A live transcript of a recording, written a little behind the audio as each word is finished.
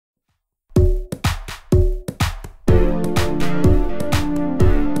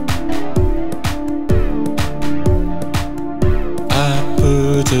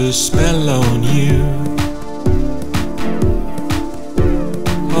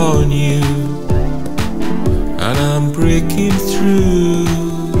on you, and I'm breaking through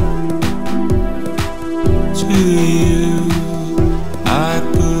to you. I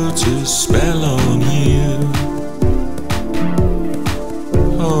put a spell on you,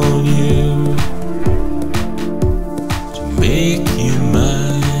 to make you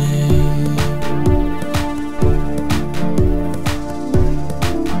mine.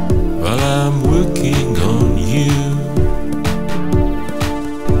 While I'm working on you,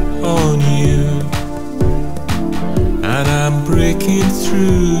 and I'm breaking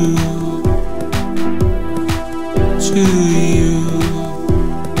through to you.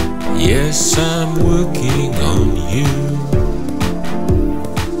 Yes, I'm working on you,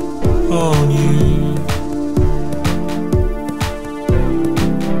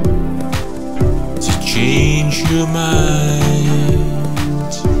 to change your mind,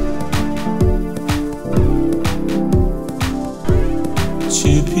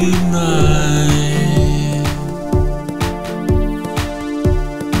 to be mine.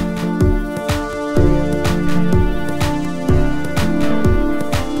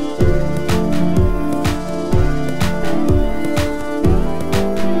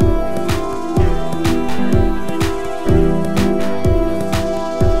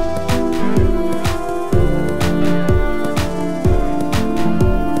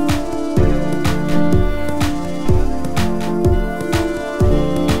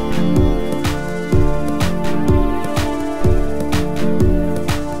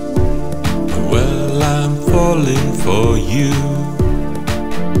 Falling for you,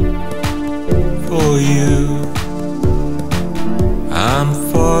 I'm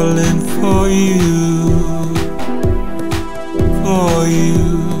falling for you,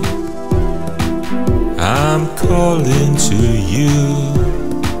 I'm calling to you,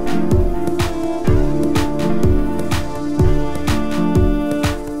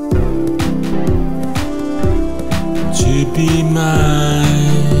 to be mine.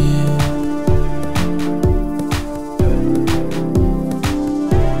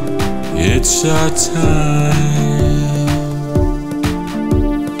 It's our time.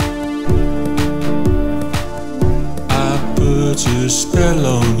 I put a spell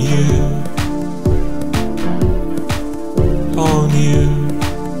on you,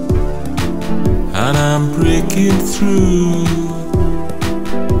 and I'm breaking through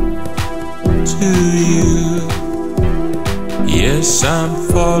to you. Yes, I'm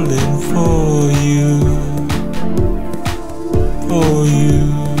falling for you,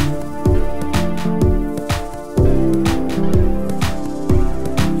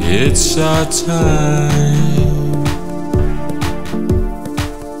 It's our time.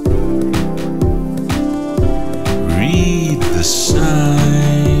 Read the signs.